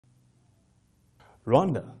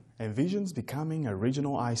Rwanda envisions becoming a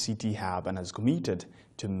regional ICT hub and has committed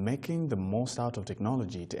to making the most out of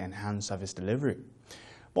technology to enhance service delivery.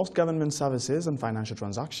 Most government services and financial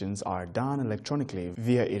transactions are done electronically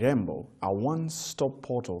via Irembo, a one-stop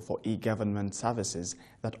portal for e-government services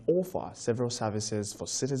that offer several services for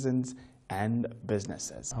citizens and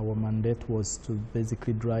businesses. Our mandate was to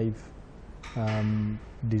basically drive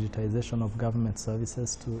digitization of government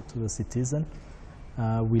services to the citizen.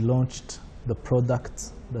 We launched the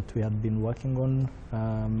product that we had been working on.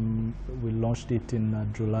 We launched it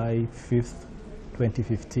in July 5th,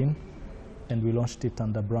 2015, and we launched it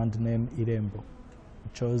under brand name Irembo. We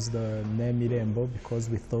chose the name Irembo because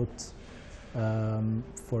we thought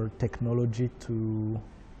for technology to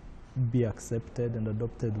be accepted and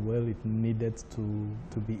adopted well, it needed to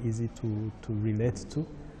be easy to relate to,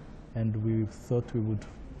 and we thought we would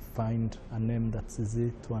find a name that's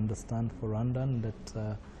easy to understand for Rwandan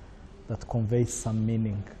that conveys some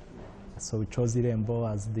meaning. So we chose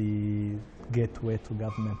Irembo as the gateway to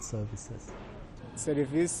government services.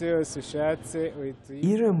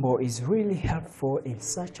 Irembo is really helpful in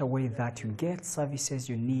such a way that you get services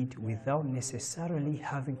you need without necessarily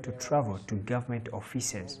having to travel to government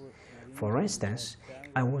offices. For instance,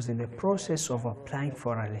 I was in the process of applying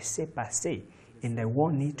for a laissez-passer, and I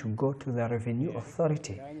won't need to go to the Revenue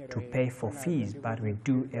Authority to pay for fees, but we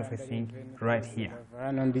do everything right here.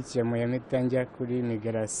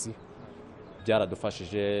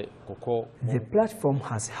 The platform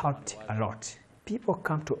has helped a lot. People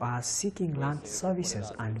come to us seeking land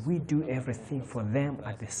services, and we do everything for them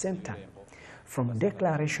at the same time. From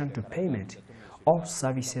declaration to payment, all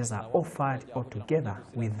services are offered altogether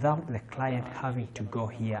without the client having to go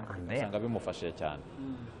here and there.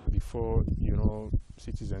 Before,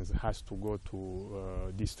 citizens has to go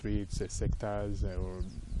to districts, sectors, or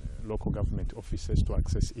local government offices to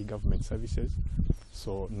access e-government services.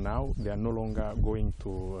 So now they are no longer going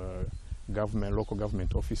to local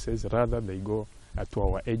government offices. Rather, they go to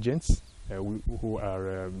our agents who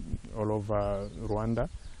are all over Rwanda,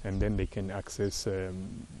 and then they can access a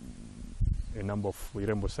number of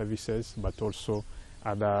Irembo services, but also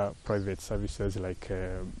other private services like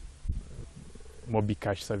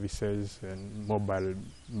Mobi-Cash services and mobile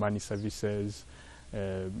money services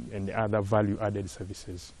and other value-added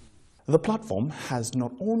services. The platform has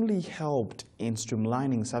not only helped in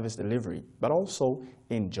streamlining service delivery, but also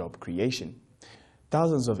in job creation.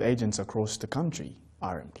 Thousands of agents across the country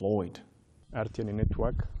are employed. RTN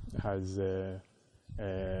network has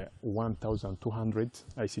 1,200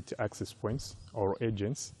 ICT access points or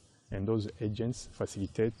agents, and those agents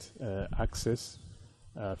facilitate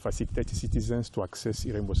facilitate citizens to access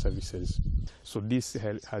Irembo services. So this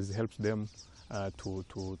has helped them to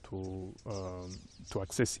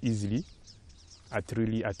access easily at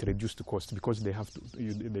reduced cost, because they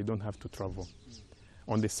don't have to travel.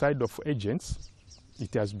 On the side of agents,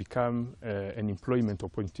 it has become an employment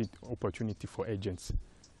opportunity for agents,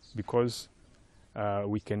 because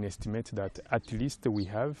we can estimate that at least we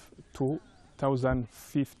have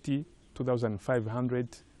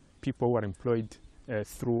 2,500 people who are employed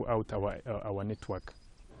throughout our network.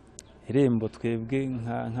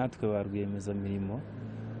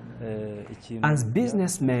 As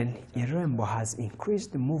businessmen, Irembo has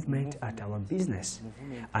increased the movement at our business.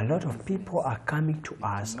 A lot of people are coming to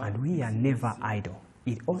us, and we are never idle.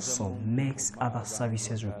 It also makes other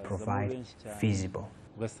services we provide feasible.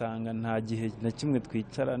 With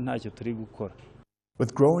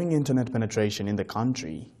growing internet penetration in the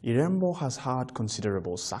country, Irembo has had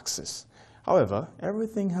considerable success. However,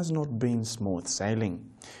 everything has not been smooth sailing.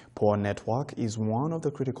 Poor network is one of the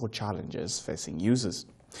critical challenges facing users.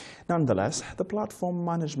 Nonetheless, the platform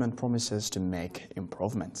management promises to make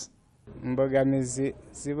improvements. There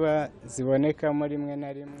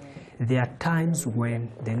are times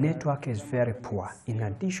when the network is very poor. In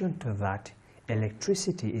addition to that,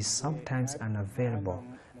 electricity is sometimes unavailable,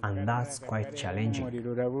 and that's quite challenging.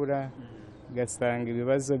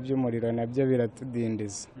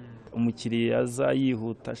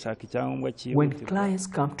 When clients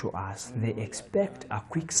come to us, they expect a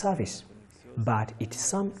quick service, but it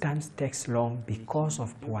sometimes takes long because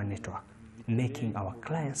of poor network, making our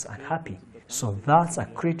clients unhappy. So that's a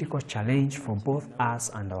critical challenge for both us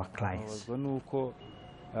and our clients.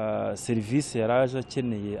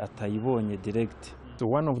 So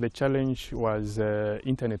one of the challenges was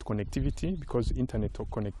internet connectivity, because internet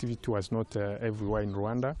connectivity was not everywhere in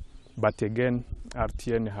Rwanda. But again,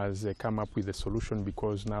 RTN has come up with a solution,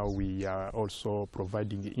 because now we are also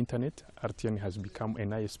providing the internet. RTN has become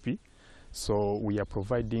an ISP, so we are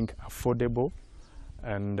providing affordable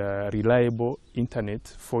and reliable internet,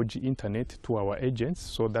 4G internet to our agents.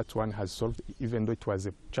 So that one has solved, even though it was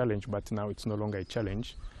a challenge, but now it's no longer a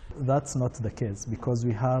challenge. That's not the case, because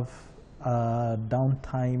we have a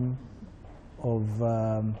downtime of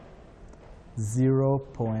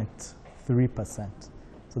 0.3%.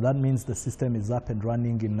 So that means the system is up and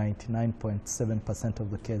running in 99.7%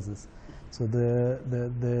 of the cases. So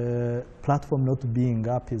the platform not being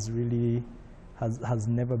up is really has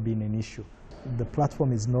never been an issue. The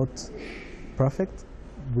platform is not perfect.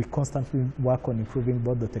 We constantly work on improving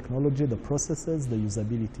both the technology, the processes, the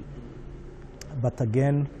usability. But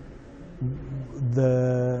again,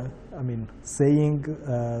 saying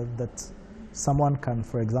that someone can,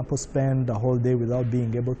 for example, spend a whole day without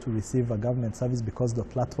being able to receive a government service because the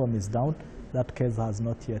platform is down, that case has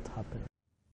not yet happened.